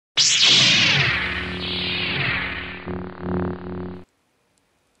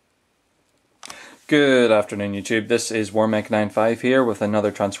Good afternoon YouTube, this is Warmech95 here with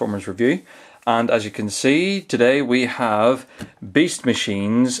another Transformers review, and as you can see today we have Beast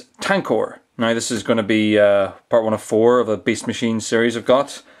Machines Tankor. Now this is going to be part 1 of 4 of a Beast Machines series I've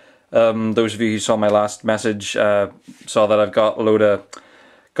got. Those of you who saw my last message saw that I've got a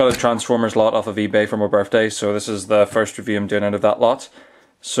Transformers lot off of eBay for my birthday, so this is the first review I'm doing out of that lot.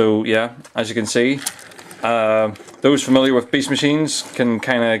 So yeah, as you can see, those familiar with Beast Machines can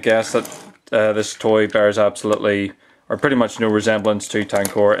kind of guess that this toy bears absolutely, or pretty much no resemblance to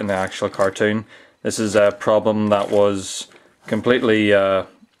Tankor in the actual cartoon. This is a problem that was completely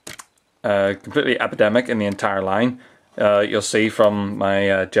epidemic in the entire line. You'll see from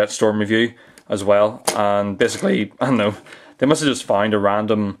my Jetstorm review as well. And basically, I don't know, they must have just found a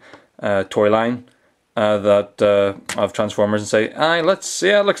random toy line of Transformers and say, it looks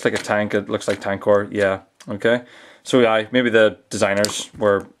like a tank, it looks like Tankor, yeah, okay. So yeah, maybe the designers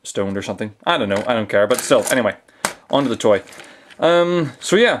were stoned or something. I don't know, I don't care, but still, anyway, on to the toy.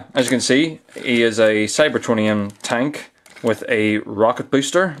 So yeah, as you can see, he is a Cybertronian tank with a rocket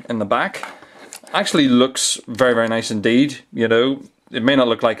booster in the back. Actually looks very, very nice indeed, you know. It may not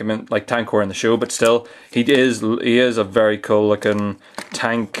look like him like Tankor in the show, but still, he is a very cool looking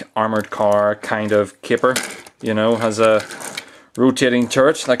tank, armoured car kind of caper. You know, has a rotating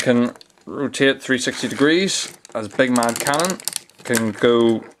turret that can rotate 360 degrees. Has a big mad cannon, can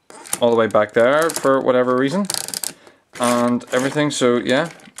go all the way back there for whatever reason, and everything. So yeah,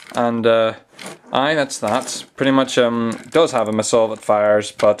 and that's that. Pretty much does have a missile that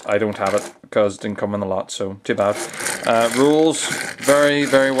fires, but I don't have it because it didn't come in the lot, so too bad. Rolls very,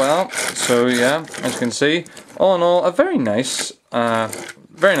 very well. So yeah, as you can see, all in all, a very nice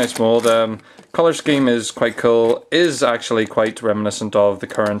mold. Color scheme is quite cool. Is actually quite reminiscent of the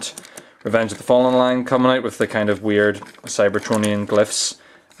current Revenge of the Fallen line coming out with the kind of weird Cybertronian glyphs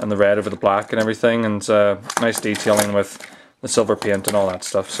and the red over the black and everything, and nice detailing with the silver paint and all that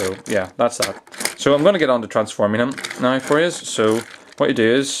stuff. So yeah, that's that. So I'm going to get on to transforming him now for you. So what you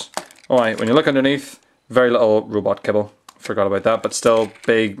do is, alright, when you look underneath, very little robot kibble, forgot about that, but still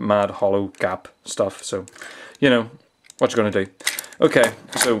big mad hollow gap stuff. So you know what you're going to do. Okay,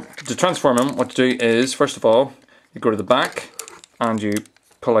 so to transform him, what to do is, first of all, you go to the back and you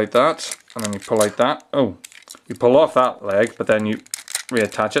pull out that, and then you pull out that. Oh, you pull off that leg, but then you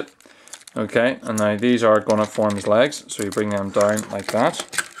reattach it. Okay, and now these are going to form his legs, so you bring them down like that.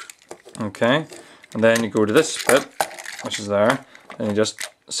 Okay, and then you go to this bit, which is there, and you just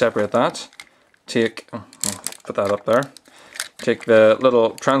separate that. Take, put that up there. Take the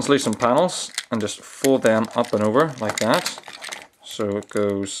little translucent panels and just fold them up and over like that. So it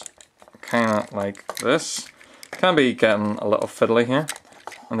goes kind of like this. Can be getting a little fiddly here.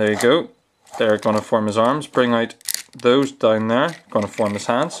 And there you go. They're going to form his arms. Bring out those down there. Going to form his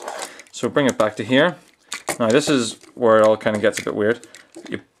hands. So bring it back to here. Now this is where it all kind of gets a bit weird.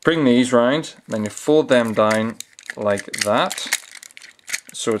 You bring these round, then you fold them down like that.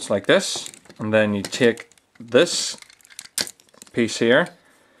 So it's like this. And then you take this piece here.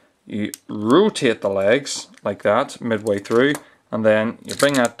 You rotate the legs like that midway through. And then you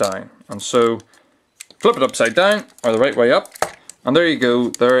bring that down. And so flip it upside down or the right way up. And there you go,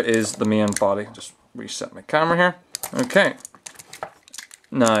 there is the main body. Just reset my camera here. Okay.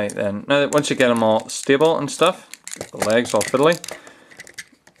 Now that once you get them all stable and stuff, get the legs all fiddly.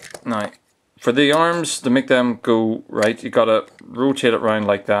 Now, for the arms, to make them go right, you gotta rotate it around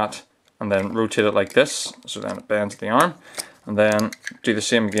like that, and then rotate it like this, so then it bends the arm. And then do the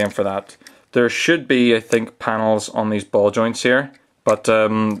same again for that. There should be, I think, panels on these ball joints here, but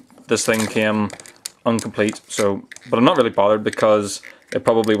this thing came incomplete, so, but I'm not really bothered because it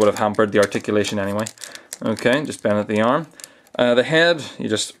probably would have hampered the articulation anyway. Okay, just bend at the arm. The head, you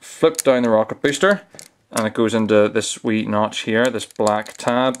just flip down the rocket booster and it goes into this wee notch here, this black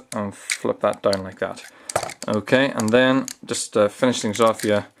tab, and flip that down like that. Okay, and then just to finish things off,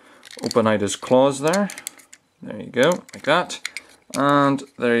 you open out his claws there. There you go, like that. And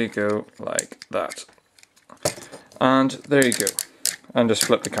there you go, like that. And there you go. And just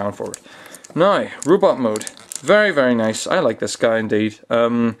flip the camera forward. Now, robot mode. Very, very nice. I like this guy indeed.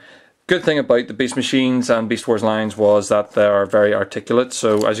 Good thing about the Beast Machines and Beast Wars lines was that they are very articulate.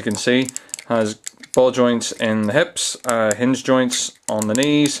 So as you can see, has ball joints in the hips, hinge joints on the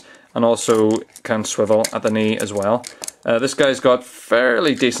knees, and also can swivel at the knee as well. This guy's got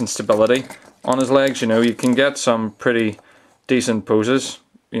fairly decent stability on his legs. You know, you can get some pretty decent poses.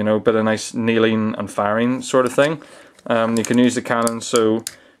 You know, bit of nice kneeling and firing sort of thing. You can use the cannon, so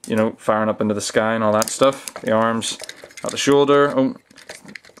you know, firing up into the sky and all that stuff. The arms at the shoulder. Oh,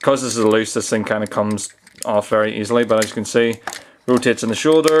 because this is loose, this thing kind of comes off very easily, but as you can see, rotates in the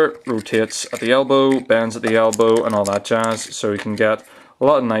shoulder, rotates at the elbow, bends at the elbow, and all that jazz, so you can get a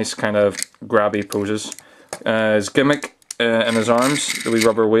lot of nice kind of grabby poses. His gimmick in his arms, the wee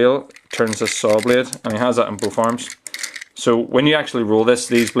rubber wheel, turns this saw blade, and he has that in both arms. So when you actually roll this,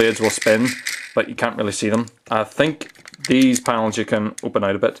 these blades will spin, but you can't really see them. I think these panels you can open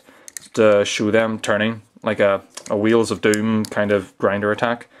out a bit to show them turning, like a Wheels of Doom kind of grinder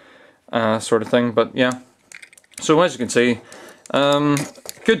attack sort of thing, but yeah. So as you can see,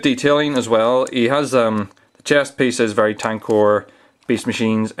 good detailing as well. He has, the chest piece is very Tankor Beast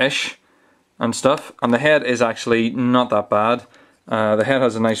Machines-ish and stuff, and the head is actually not that bad. The head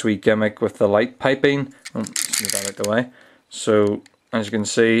has a nice wee gimmick with the light piping. Let's move that out the way. So, as you can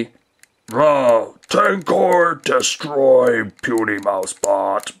see, raw Tankor destroy puny mouse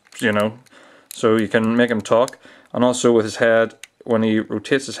bot, you know. So you can make him talk, and also with his head, when he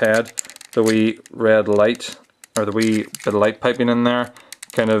rotates his head, the wee red light, or the wee bit of light piping in there,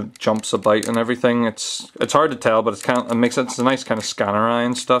 kind of jumps about and everything. It's hard to tell, but it's a nice kind of scanner eye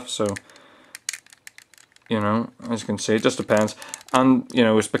and stuff. So, you know, as you can see, it just depends. And you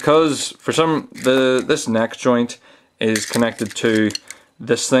know, it's because for this neck joint is connected to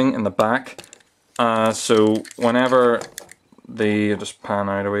this thing in the back. So whenever just pan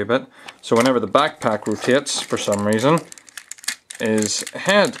out a wee bit. So whenever the backpack rotates, for some reason, his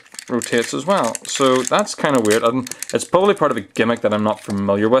head rotates as well. So that's kind of weird. And it's probably part of a gimmick that I'm not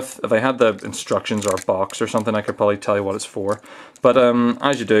familiar with. If I had the instructions or a box or something, I could probably tell you what it's for. But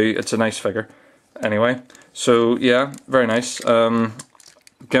as you do, it's a nice figure. Anyway, so yeah, very nice.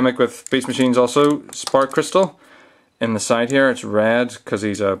 Gimmick with Beast Machines also, Spark Crystal. In the side here, it's red because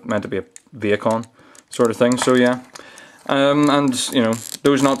he's meant to be a Viacon sort of thing. So yeah. And you know,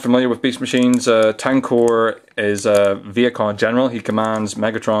 those not familiar with Beast Machines, Tankor is a Viacon general. He commands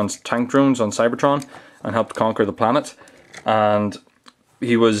Megatron's tank drones on Cybertron and helped conquer the planet. And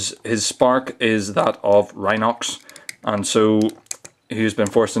his spark is that of Rhinox, and so he's been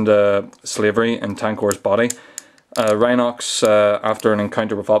forced into slavery in Tankor's body. Rhinox, after an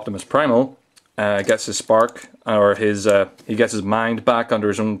encounter with Optimus Primal, gets his spark, or he gets his mind back under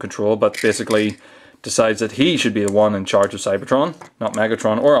his own control, but basically decides that he should be the one in charge of Cybertron, not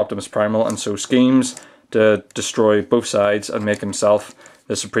Megatron or Optimus Primal, and so schemes to destroy both sides and make himself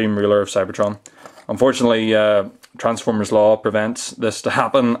the supreme ruler of Cybertron. Unfortunately, Transformers Law prevents this to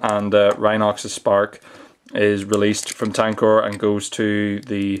happen, and Rhinox's spark is released from Tankor and goes to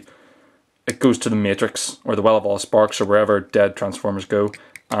the Matrix, or the Well of All Sparks, or wherever dead Transformers go,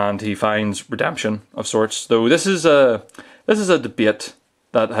 and he finds redemption of sorts. Though this is a debate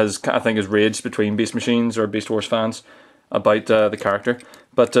that I think has raged between Beast Machines or Beast Wars fans about the character.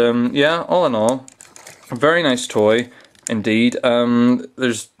 But yeah, all in all, a very nice toy indeed.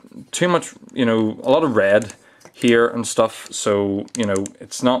 There's too much, you know, a lot of red here and stuff, so you know,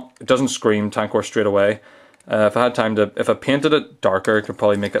 it doesn't scream Tankor straight away. If I had time if I painted it darker, I could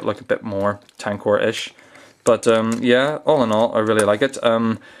probably make it look a bit more Tankor-ish. But yeah, all in all, I really like it.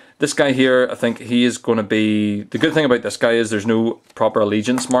 This guy here, I think he is going to be... The good thing about this guy is there's no proper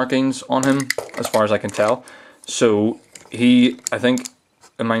allegiance markings on him, as far as I can tell. So I think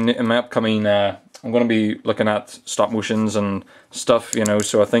in my upcoming... I'm going to be looking at stop motions and stuff, you know,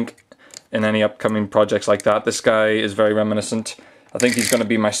 so I think in any upcoming projects like that, this guy is very reminiscent. I think he's going to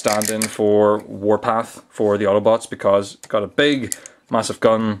be my stand-in for Warpath for the Autobots, because he's got a big, massive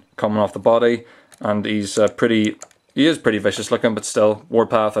gun coming off the body, and he's he is pretty vicious looking, but still,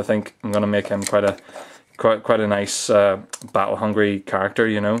 Warpath, I think I'm going to make him quite a nice battle-hungry character,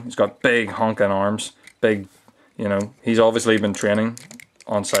 you know. He's got big honking arms, big, you know, he's obviously been training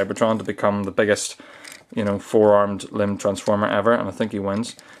on Cybertron to become the biggest, you know, four-armed limb transformer ever, and I think he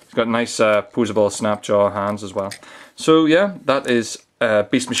wins. He's got nice posable snap-jaw hands as well. So yeah, that is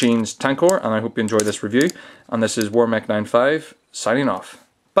Beast Machines Tankor, and I hope you enjoyed this review. And this is WarMech95 signing off.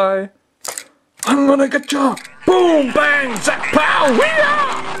 Bye! I'm gonna get ya! Boom, bang, zack, pow,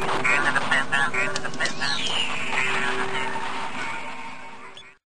 wee-ah!